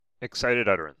Excited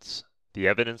Utterance, the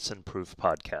Evidence and Proof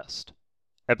Podcast.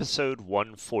 Episode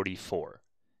 144.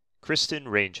 Kristen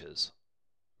Ranges,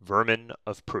 Vermin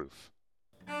of Proof.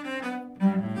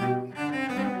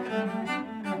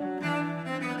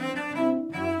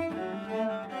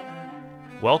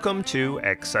 Welcome to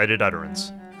Excited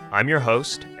Utterance. I'm your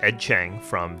host, Ed Cheng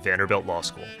from Vanderbilt Law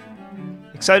School.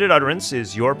 Excited Utterance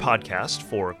is your podcast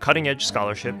for cutting-edge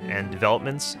scholarship and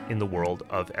developments in the world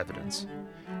of evidence.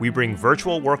 We bring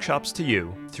virtual workshops to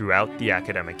you throughout the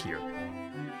academic year.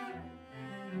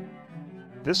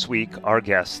 This week, our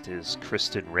guest is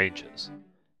Kristen Ranges.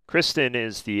 Kristen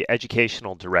is the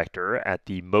educational director at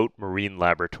the Mote Marine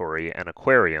Laboratory and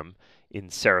Aquarium in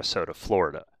Sarasota,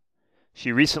 Florida.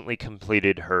 She recently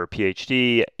completed her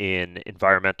PhD in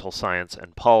environmental science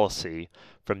and policy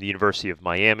from the University of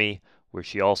Miami, where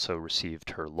she also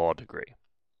received her law degree.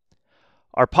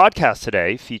 Our podcast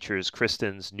today features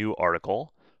Kristen's new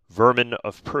article, Vermin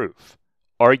of Proof,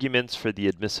 Arguments for the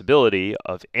Admissibility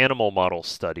of Animal Model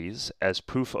Studies as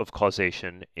Proof of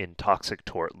Causation in Toxic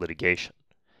Tort Litigation.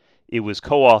 It was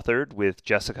co-authored with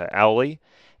Jessica Owley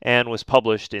and was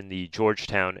published in the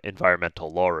Georgetown Environmental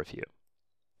Law Review.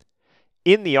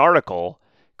 In the article,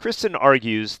 Kristen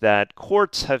argues that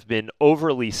courts have been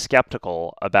overly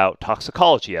skeptical about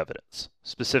toxicology evidence,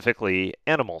 specifically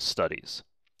animal studies.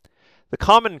 The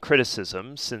common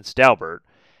criticism since Daubert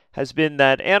has been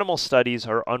that animal studies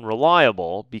are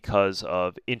unreliable because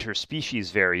of interspecies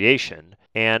variation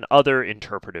and other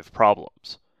interpretive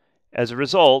problems. As a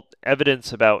result,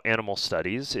 evidence about animal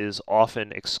studies is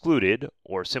often excluded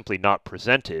or simply not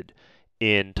presented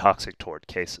in toxic tort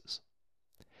cases.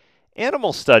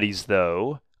 Animal studies,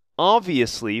 though,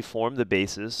 obviously form the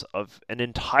basis of an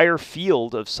entire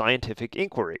field of scientific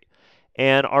inquiry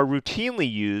and are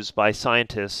routinely used by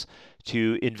scientists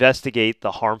to investigate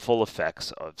the harmful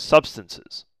effects of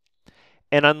substances.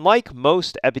 And unlike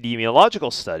most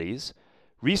epidemiological studies,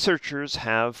 researchers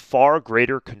have far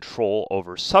greater control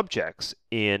over subjects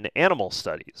in animal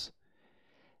studies.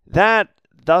 That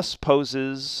thus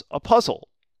poses a puzzle.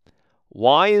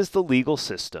 Why is the legal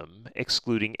system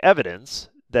excluding evidence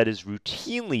that is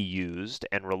routinely used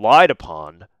and relied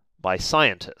upon by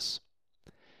scientists?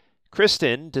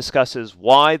 Kristen discusses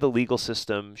why the legal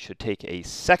system should take a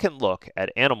second look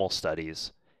at animal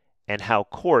studies and how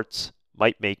courts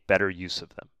might make better use of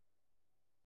them.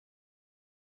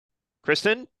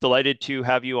 Kristen, delighted to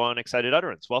have you on Excited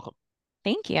Utterance. Welcome.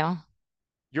 Thank you.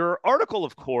 Your article,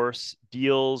 of course,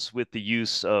 deals with the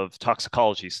use of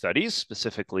toxicology studies,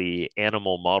 specifically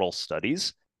animal model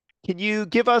studies. Can you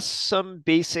give us some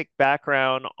basic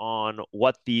background on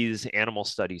what these animal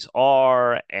studies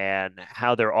are and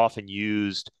how they're often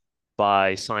used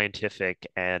by scientific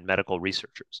and medical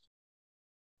researchers?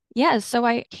 Yeah, so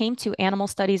I came to animal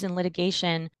studies and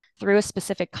litigation through a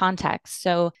specific context.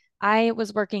 So I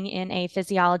was working in a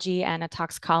physiology and a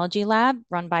toxicology lab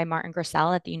run by Martin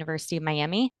Grissel at the University of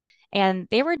Miami. And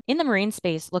they were in the marine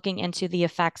space looking into the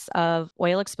effects of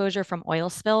oil exposure from oil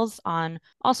spills on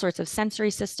all sorts of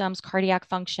sensory systems, cardiac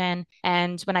function.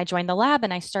 And when I joined the lab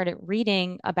and I started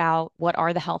reading about what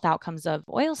are the health outcomes of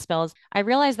oil spills, I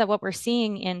realized that what we're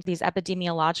seeing in these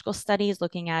epidemiological studies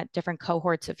looking at different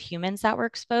cohorts of humans that were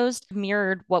exposed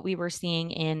mirrored what we were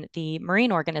seeing in the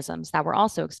marine organisms that were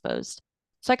also exposed.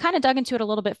 So I kind of dug into it a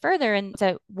little bit further and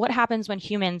said, what happens when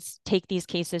humans take these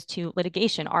cases to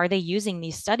litigation? Are they using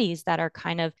these studies that are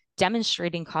kind of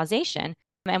demonstrating causation?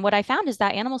 And what I found is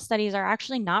that animal studies are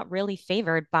actually not really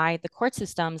favored by the court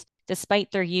systems,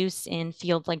 despite their use in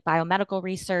fields like biomedical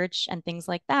research and things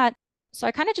like that. So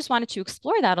I kind of just wanted to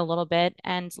explore that a little bit.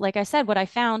 And like I said, what I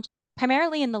found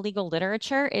primarily in the legal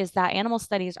literature is that animal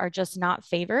studies are just not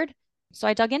favored. So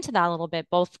I dug into that a little bit,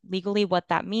 both legally, what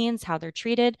that means, how they're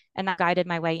treated, and that guided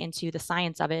my way into the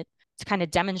science of it to kind of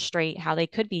demonstrate how they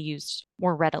could be used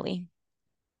more readily.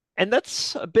 And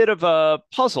that's a bit of a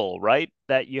puzzle, right?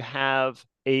 That you have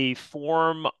a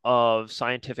form of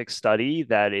scientific study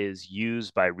that is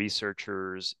used by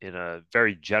researchers in a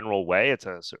very general way. It's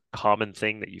a sort of common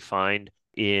thing that you find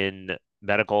in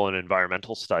medical and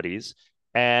environmental studies.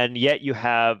 And yet you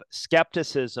have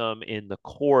skepticism in the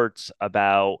courts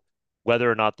about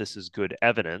whether or not this is good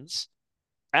evidence.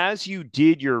 As you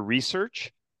did your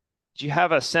research, do you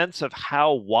have a sense of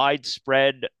how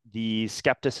widespread the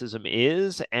skepticism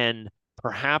is and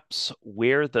perhaps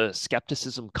where the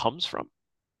skepticism comes from?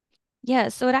 Yeah,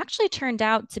 so it actually turned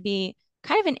out to be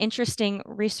kind of an interesting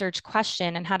research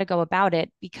question and how to go about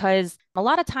it, because a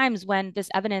lot of times when this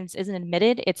evidence isn't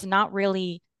admitted, it's not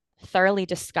really thoroughly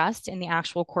discussed in the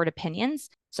actual court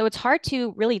opinions. So it's hard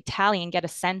to really tally and get a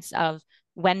sense of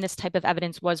when this type of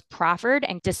evidence was proffered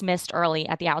and dismissed early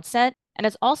at the outset, And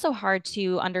it's also hard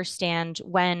to understand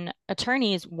when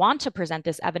attorneys want to present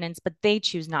this evidence, but they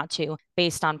choose not to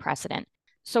based on precedent.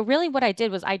 So, really, what I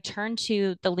did was I turned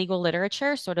to the legal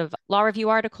literature, sort of law review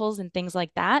articles and things like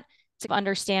that, to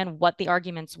understand what the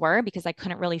arguments were because I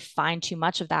couldn't really find too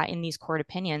much of that in these court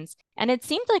opinions. And it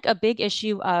seemed like a big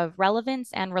issue of relevance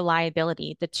and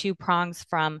reliability, the two prongs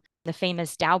from the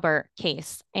famous Daubert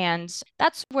case. And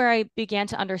that's where I began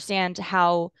to understand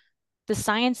how the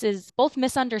science is both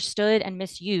misunderstood and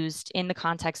misused in the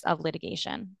context of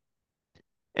litigation.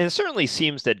 And it certainly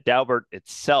seems that Daubert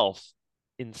itself,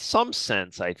 in some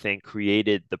sense, I think,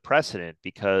 created the precedent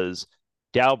because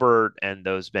Daubert and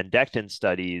those Bendectin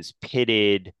studies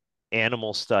pitted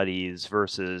animal studies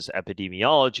versus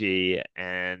epidemiology,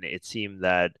 and it seemed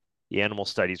that the animal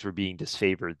studies were being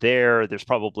disfavored there. There's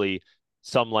probably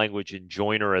some language in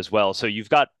Joyner as well. So you've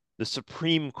got the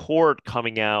Supreme Court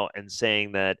coming out and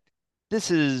saying that this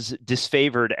is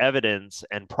disfavored evidence,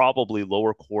 and probably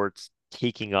lower courts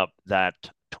taking up that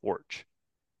torch.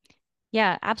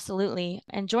 Yeah, absolutely.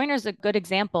 And Joyner's a good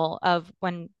example of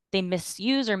when they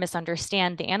misuse or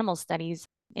misunderstand the animal studies.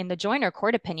 In the Joyner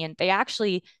court opinion, they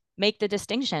actually make the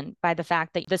distinction by the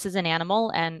fact that this is an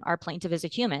animal and our plaintiff is a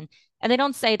human. And they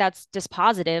don't say that's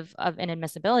dispositive of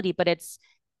inadmissibility, but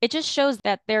it just shows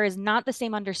that there is not the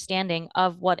same understanding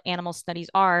of what animal studies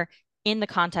are in the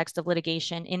context of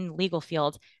litigation in legal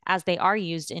fields as they are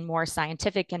used in more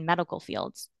scientific and medical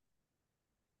fields.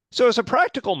 So, as a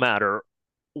practical matter,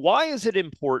 why is it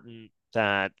important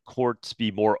that courts be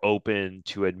more open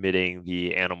to admitting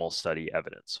the animal study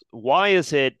evidence? Why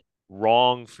is it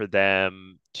wrong for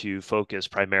them to focus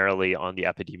primarily on the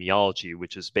epidemiology,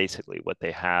 which is basically what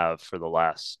they have for the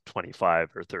last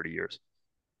 25 or 30 years?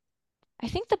 I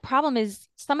think the problem is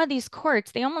some of these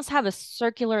courts, they almost have a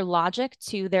circular logic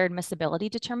to their admissibility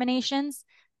determinations.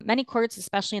 Many courts,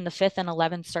 especially in the Fifth and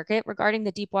 11th Circuit regarding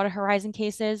the Deepwater Horizon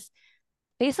cases,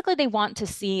 basically they want to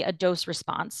see a dose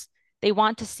response. They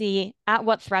want to see at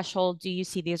what threshold do you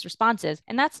see these responses.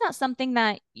 And that's not something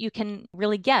that you can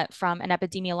really get from an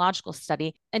epidemiological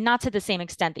study, and not to the same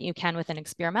extent that you can with an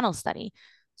experimental study.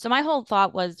 So my whole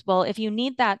thought was, well, if you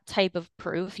need that type of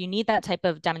proof, you need that type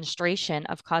of demonstration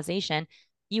of causation,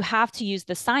 you have to use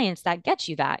the science that gets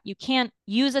you that. You can't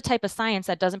use a type of science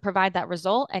that doesn't provide that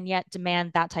result and yet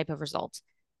demand that type of result.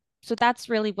 So that's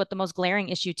really what the most glaring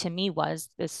issue to me was,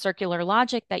 this circular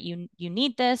logic that you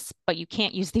need this, but you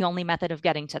can't use the only method of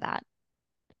getting to that.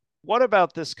 What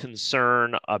about this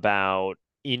concern about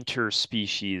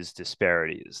interspecies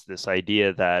disparities? This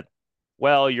idea that,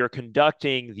 well, you're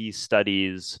conducting these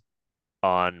studies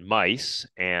on mice,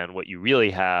 and what you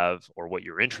really have, or what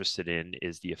you're interested in,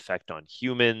 is the effect on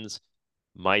humans.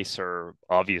 Mice are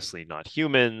obviously not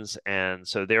humans, and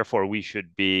so therefore we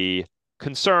should be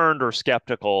concerned or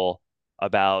skeptical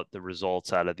about the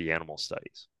results out of the animal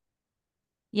studies.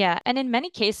 Yeah, and in many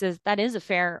cases, that is a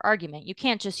fair argument. You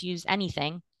can't just use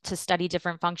anything to study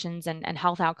different functions and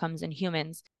health outcomes in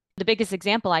humans. The biggest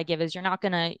example I give is you're not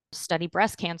going to study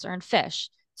breast cancer in fish.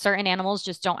 Certain animals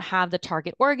just don't have the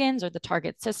target organs or the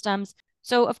target systems.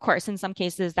 So, of course, in some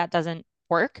cases, that doesn't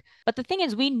work. But the thing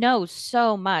is, we know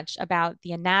so much about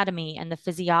the anatomy and the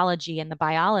physiology and the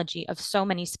biology of so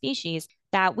many species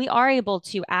that we are able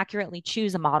to accurately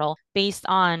choose a model based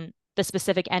on the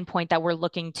specific endpoint that we're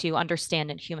looking to understand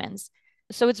in humans.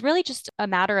 So it's really just a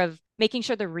matter of making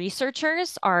sure the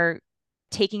researchers are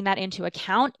taking that into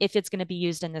account if it's going to be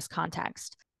used in this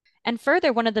context. And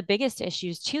further, one of the biggest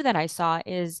issues too that I saw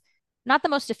is not the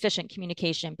most efficient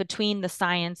communication between the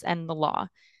science and the law.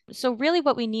 So really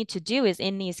what we need to do is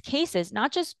in these cases,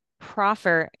 not just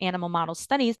proffer animal model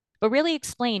studies, but really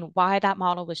explain why that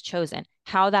model was chosen,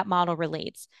 how that model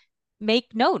relates,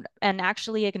 make note and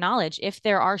actually acknowledge if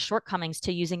there are shortcomings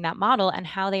to using that model and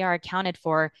how they are accounted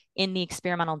for in the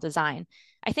experimental design.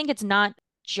 I think it's not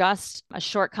just a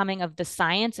shortcoming of the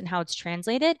science and how it's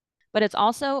translated, but it's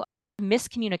also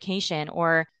miscommunication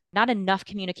or not enough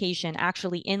communication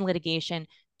actually in litigation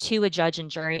to a judge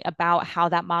and jury about how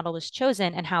that model was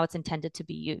chosen and how it's intended to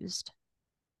be used.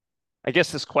 I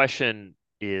guess this question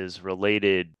is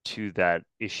related to that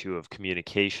issue of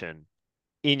communication.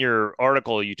 In your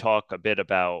article, you talk a bit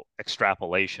about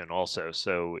extrapolation also.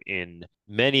 So, in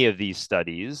many of these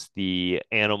studies, the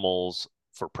animals,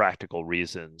 for practical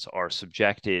reasons, are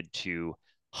subjected to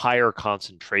higher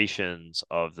concentrations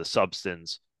of the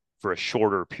substance for a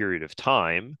shorter period of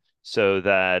time, so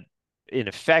that in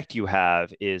effect you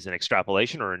have is an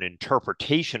extrapolation or an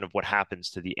interpretation of what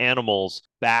happens to the animals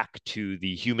back to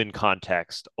the human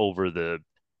context over the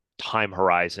time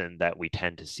horizon that we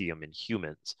tend to see them in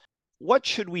humans. What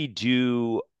should we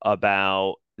do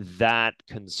about that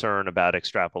concern about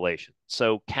extrapolation.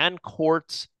 So, can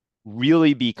courts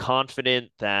really be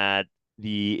confident that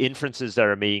the inferences that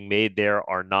are being made there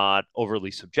are not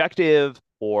overly subjective,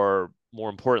 or more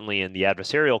importantly, in the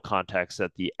adversarial context,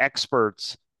 that the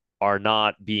experts are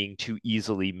not being too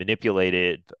easily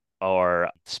manipulated or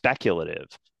speculative?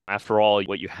 After all,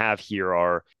 what you have here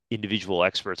are individual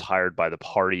experts hired by the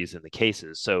parties in the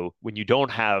cases. So when you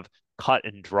don't have cut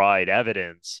and dried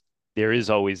evidence, there is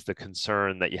always the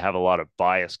concern that you have a lot of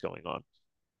bias going on.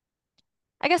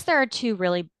 I guess there are two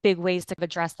really big ways to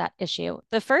address that issue.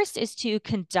 The first is to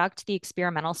conduct the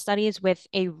experimental studies with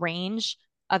a range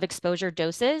of exposure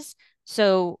doses.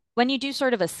 So when you do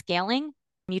sort of a scaling,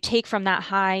 you take from that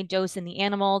high dose in the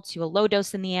animal to a low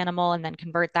dose in the animal and then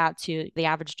convert that to the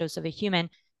average dose of a human.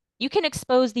 You can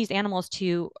expose these animals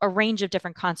to a range of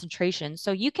different concentrations.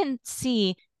 So you can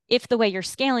see if the way you're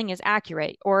scaling is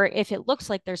accurate, or if it looks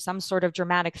like there's some sort of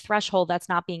dramatic threshold that's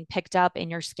not being picked up in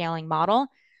your scaling model.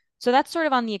 So that's sort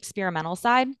of on the experimental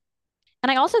side.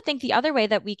 And I also think the other way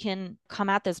that we can come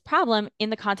at this problem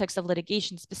in the context of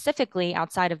litigation, specifically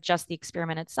outside of just the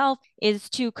experiment itself, is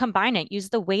to combine it, use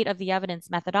the weight of the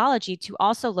evidence methodology to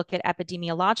also look at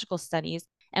epidemiological studies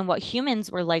and what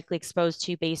humans were likely exposed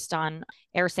to based on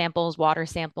air samples, water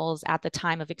samples at the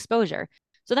time of exposure.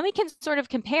 So then we can sort of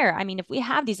compare. I mean, if we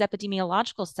have these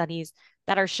epidemiological studies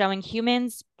that are showing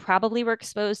humans probably were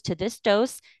exposed to this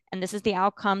dose, and this is the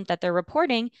outcome that they're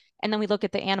reporting, and then we look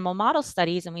at the animal model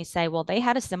studies and we say, well, they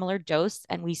had a similar dose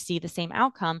and we see the same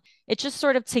outcome. It just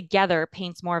sort of together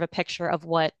paints more of a picture of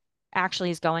what actually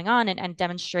is going on and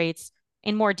demonstrates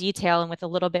in more detail and with a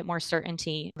little bit more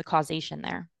certainty the causation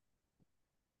there.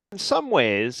 In some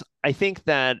ways, I think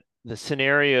that the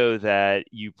scenario that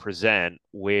you present,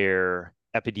 where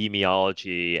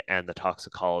epidemiology and the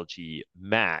toxicology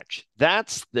match,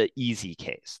 that's the easy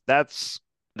case. That's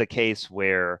the case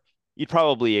where you'd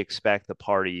probably expect the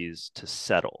parties to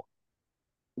settle.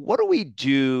 What do we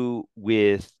do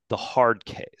with the hard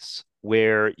case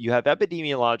where you have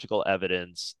epidemiological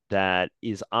evidence that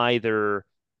is either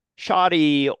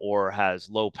shoddy or has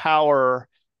low power,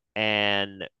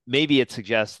 and maybe it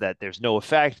suggests that there's no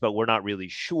effect, but we're not really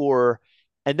sure.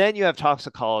 And then you have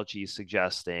toxicology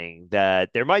suggesting that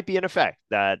there might be an effect,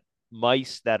 that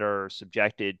mice that are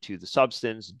subjected to the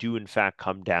substance do in fact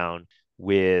come down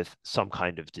with some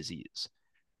kind of disease.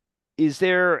 Is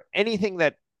there anything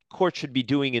that courts should be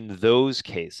doing in those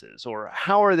cases, or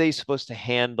how are they supposed to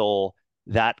handle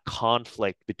that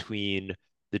conflict between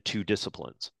the two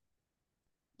disciplines?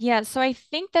 Yeah, so I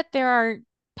think that there are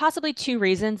possibly two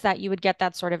reasons that you would get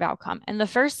that sort of outcome. And the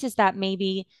first is that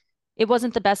maybe it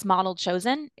wasn't the best model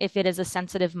chosen. If it is a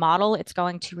sensitive model, it's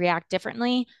going to react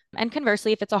differently. And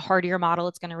conversely, if it's a hardier model,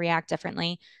 it's going to react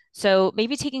differently. So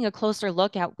maybe taking a closer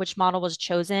look at which model was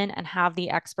chosen and have the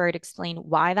expert explain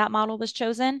why that model was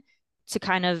chosen to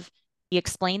kind of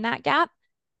explain that gap.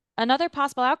 Another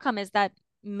possible outcome is that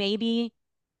maybe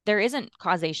there isn't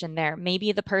causation there.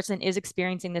 Maybe the person is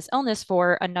experiencing this illness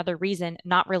for another reason,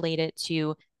 not related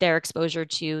to their exposure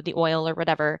to the oil or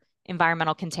whatever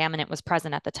environmental contaminant was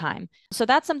present at the time. So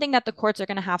that's something that the courts are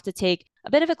going to have to take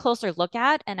a bit of a closer look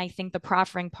at. And I think the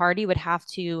proffering party would have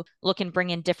to look and bring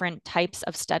in different types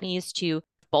of studies to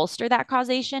bolster that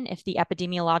causation if the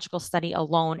epidemiological study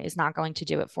alone is not going to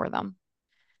do it for them.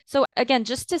 So again,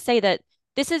 just to say that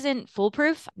this isn't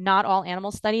foolproof. Not all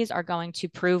animal studies are going to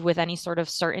prove with any sort of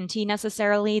certainty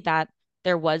necessarily that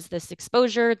there was this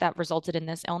exposure that resulted in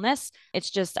this illness. It's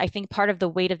just, I think part of the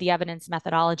weight of the evidence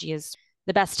methodology is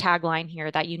the best tagline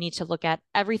here, that you need to look at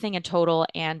everything in total,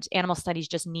 and animal studies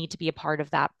just need to be a part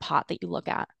of that pot that you look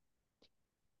at.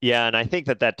 Yeah, and I think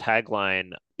that that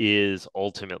tagline is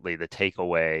ultimately the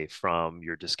takeaway from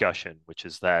your discussion, which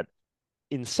is that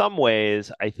in some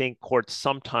ways, I think courts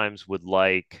sometimes would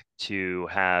like to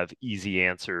have easy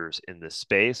answers in this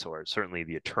space, or certainly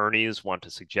the attorneys want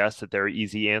to suggest that there are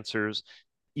easy answers.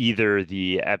 Either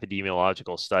the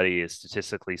epidemiological study is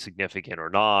statistically significant or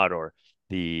not, or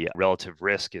the relative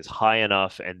risk is high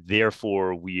enough, and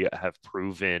therefore we have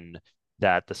proven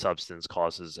that the substance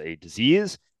causes a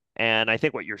disease. And I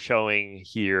think what you're showing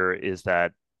here is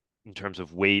that in terms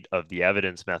of weight of the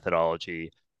evidence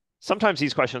methodology, sometimes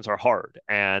these questions are hard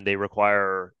and they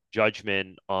require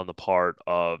judgment on the part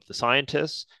of the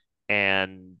scientists.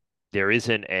 And there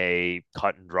isn't a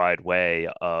cut and dried way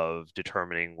of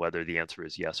determining whether the answer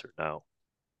is yes or no.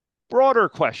 Broader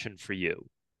question for you.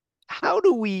 How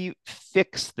do we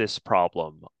fix this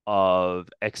problem of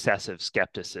excessive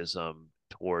skepticism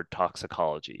toward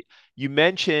toxicology? You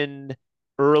mentioned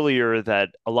earlier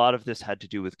that a lot of this had to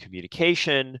do with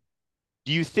communication.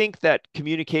 Do you think that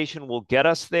communication will get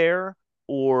us there,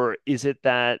 Or is it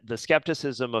that the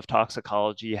skepticism of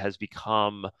toxicology has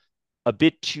become a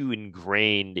bit too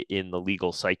ingrained in the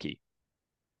legal psyche?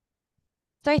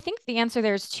 So I think the answer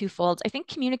there is twofold. I think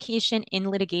communication in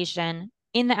litigation,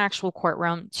 in the actual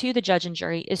courtroom to the judge and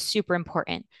jury is super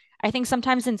important. I think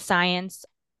sometimes in science,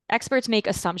 experts make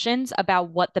assumptions about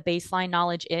what the baseline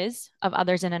knowledge is of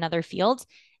others in another field.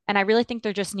 And I really think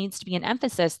there just needs to be an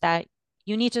emphasis that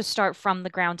you need to start from the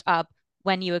ground up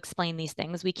when you explain these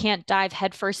things. We can't dive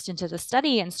headfirst into the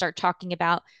study and start talking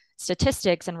about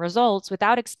statistics and results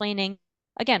without explaining,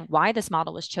 again, why this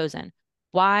model was chosen.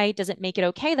 Why does it make it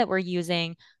okay that we're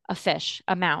using a fish,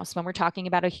 a mouse, when we're talking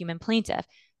about a human plaintiff?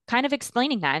 Kind of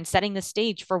explaining that and setting the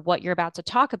stage for what you're about to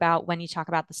talk about when you talk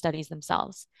about the studies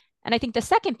themselves. And I think the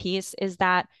second piece is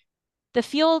that the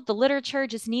field, the literature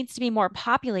just needs to be more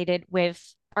populated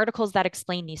with articles that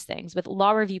explain these things, with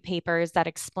law review papers that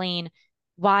explain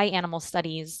why animal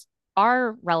studies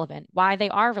are relevant, why they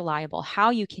are reliable, how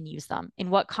you can use them, in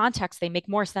what context they make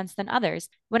more sense than others.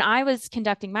 When I was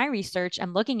conducting my research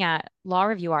and looking at law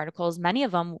review articles, many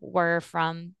of them were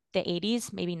from the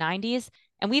 80s, maybe 90s.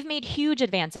 And we've made huge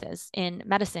advances in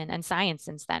medicine and science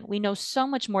since then. We know so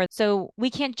much more. So we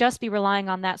can't just be relying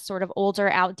on that sort of older,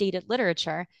 outdated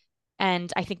literature.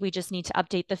 And I think we just need to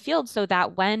update the field so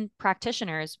that when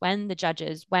practitioners, when the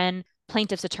judges, when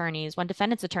plaintiffs' attorneys, when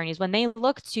defendants' attorneys, when they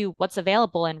look to what's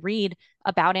available and read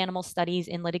about animal studies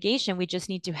in litigation, we just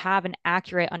need to have an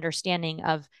accurate understanding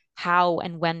of how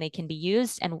and when they can be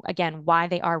used, and again, why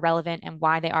they are relevant and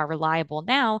why they are reliable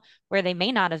now, where they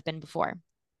may not have been before.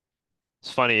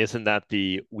 It's funny, isn't that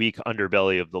the weak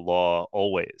underbelly of the law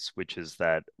always, which is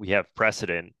that we have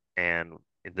precedent, and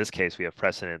in this case, we have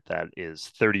precedent that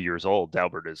is 30 years old.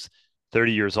 Daubert is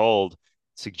 30 years old,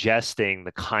 suggesting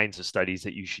the kinds of studies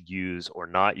that you should use or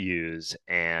not use.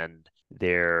 And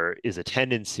there is a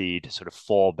tendency to sort of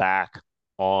fall back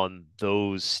on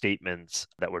those statements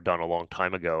that were done a long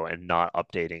time ago and not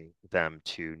updating them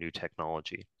to new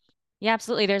technology. Yeah,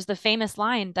 absolutely. There's the famous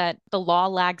line that the law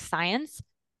lags science.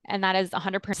 And that is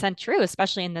 100% true,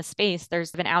 especially in this space.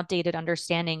 There's an outdated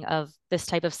understanding of this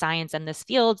type of science and this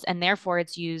field, and therefore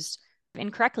it's used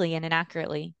incorrectly and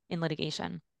inaccurately in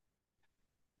litigation.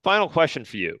 Final question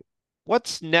for you.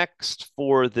 What's next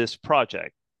for this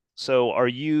project? So, are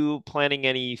you planning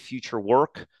any future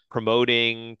work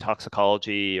promoting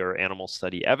toxicology or animal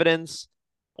study evidence?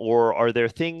 Or are there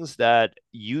things that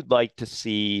you'd like to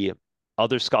see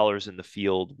other scholars in the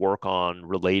field work on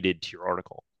related to your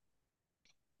article?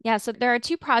 Yeah, so there are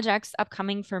two projects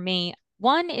upcoming for me.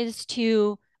 One is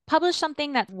to publish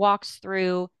something that walks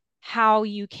through how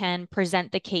you can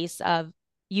present the case of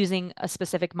using a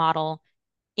specific model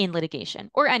in litigation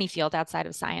or any field outside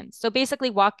of science. So basically,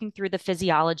 walking through the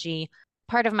physiology.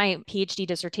 Part of my PhD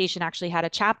dissertation actually had a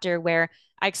chapter where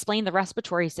I explained the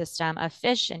respiratory system of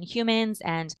fish and humans,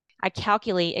 and I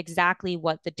calculate exactly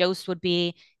what the dose would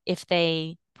be if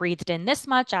they breathed in this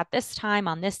much at this time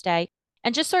on this day,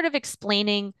 and just sort of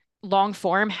explaining long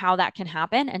form how that can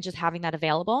happen and just having that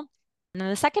available. And then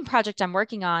the second project I'm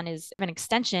working on is an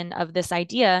extension of this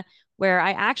idea where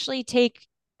I actually take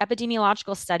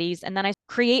epidemiological studies and then I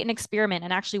create an experiment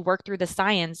and actually work through the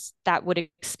science that would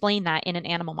explain that in an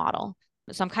animal model.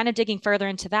 So I'm kind of digging further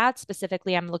into that.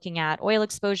 Specifically, I'm looking at oil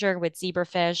exposure with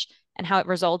zebrafish and how it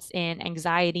results in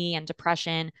anxiety and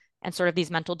depression and sort of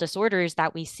these mental disorders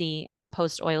that we see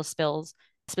post oil spills,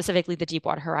 specifically the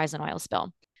Deepwater Horizon oil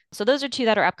spill. So those are two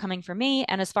that are upcoming for me.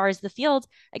 And as far as the field,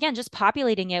 again, just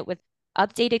populating it with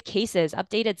updated cases,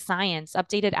 updated science,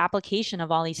 updated application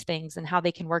of all these things and how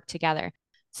they can work together.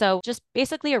 So just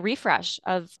basically a refresh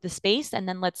of the space, and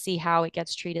then let's see how it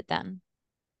gets treated then.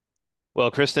 Well,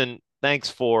 Kristen, thanks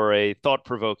for a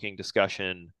thought-provoking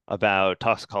discussion about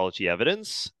toxicology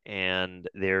evidence and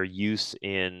their use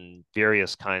in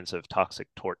various kinds of toxic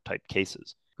tort type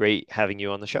cases. Great having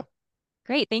you on the show.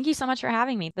 Great. Thank you so much for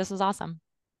having me. This was awesome.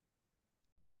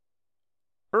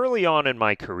 Early on in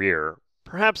my career,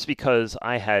 perhaps because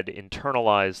I had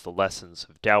internalized the lessons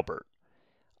of Daubert,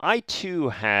 I too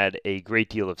had a great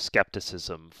deal of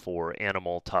skepticism for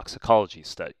animal toxicology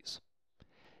studies.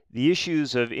 The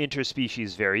issues of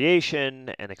interspecies variation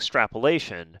and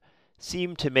extrapolation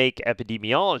seem to make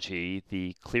epidemiology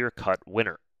the clear-cut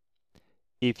winner.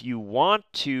 If you want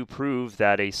to prove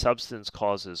that a substance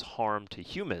causes harm to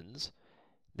humans,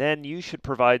 then you should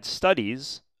provide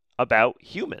studies about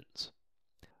humans.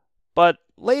 But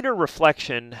later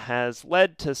reflection has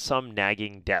led to some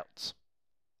nagging doubts.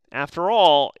 After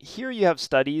all, here you have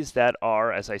studies that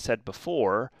are, as I said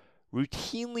before,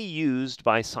 routinely used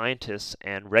by scientists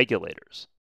and regulators.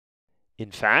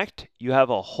 In fact, you have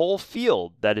a whole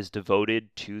field that is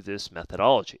devoted to this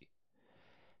methodology.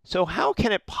 So how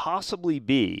can it possibly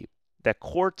be that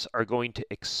courts are going to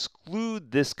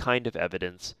exclude this kind of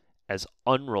evidence as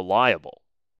unreliable?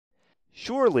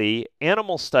 Surely,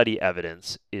 animal study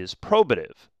evidence is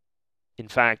probative. In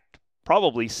fact,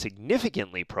 probably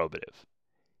significantly probative.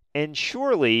 And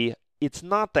surely, it's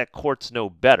not that courts know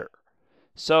better.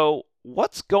 So,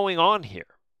 what's going on here?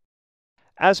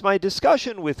 As my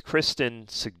discussion with Kristen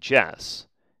suggests,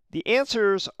 the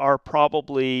answers are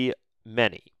probably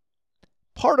many.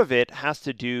 Part of it has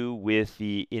to do with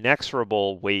the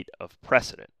inexorable weight of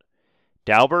precedent.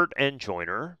 Daubert and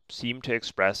Joyner seem to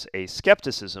express a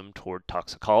skepticism toward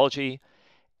toxicology,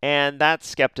 and that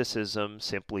skepticism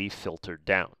simply filtered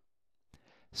down.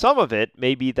 Some of it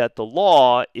may be that the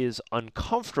law is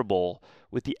uncomfortable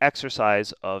with the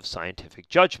exercise of scientific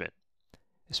judgment,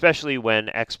 especially when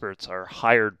experts are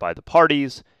hired by the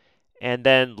parties and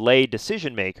then lay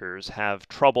decision makers have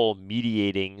trouble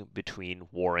mediating between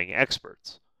warring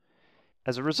experts.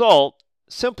 As a result,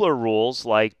 simpler rules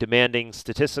like demanding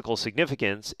statistical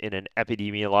significance in an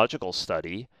epidemiological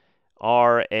study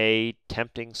are a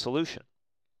tempting solution.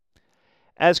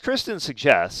 As Kristen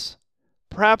suggests,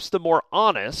 perhaps the more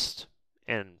honest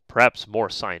and perhaps more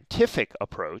scientific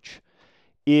approach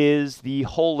is the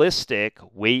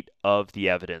holistic weight of the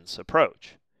evidence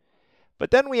approach. But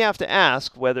then we have to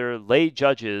ask whether lay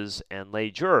judges and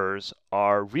lay jurors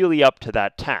are really up to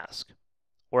that task,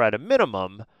 or at a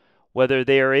minimum, whether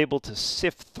they are able to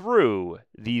sift through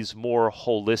these more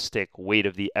holistic weight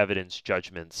of the evidence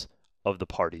judgments of the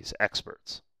party's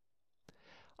experts.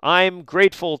 I'm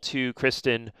grateful to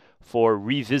Kristen for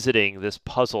revisiting this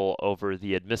puzzle over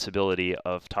the admissibility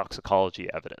of toxicology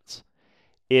evidence.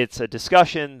 It's a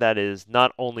discussion that is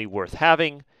not only worth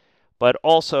having, but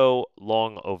also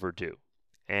long overdue,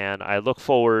 and I look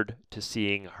forward to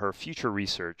seeing her future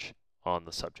research on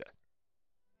the subject.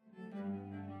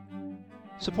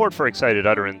 Support for Excited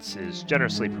Utterance is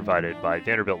generously provided by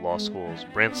Vanderbilt Law School's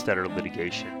Branstetter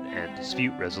Litigation and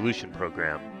Dispute Resolution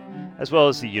Program, as well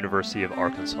as the University of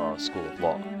Arkansas School of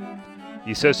Law.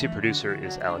 The associate producer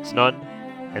is Alex Nunn,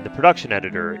 and the production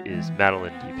editor is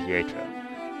Madeline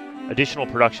DiPietro. Additional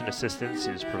production assistance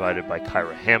is provided by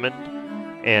Kyra Hammond,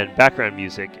 and background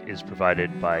music is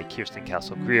provided by Kirsten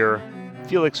Castle-Greer,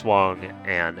 Felix Wong,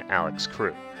 and Alex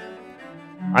Crew.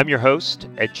 I'm your host,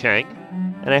 Ed Chang,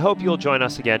 and I hope you'll join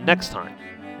us again next time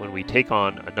when we take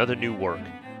on another new work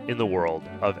in the world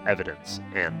of evidence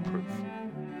and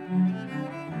proof.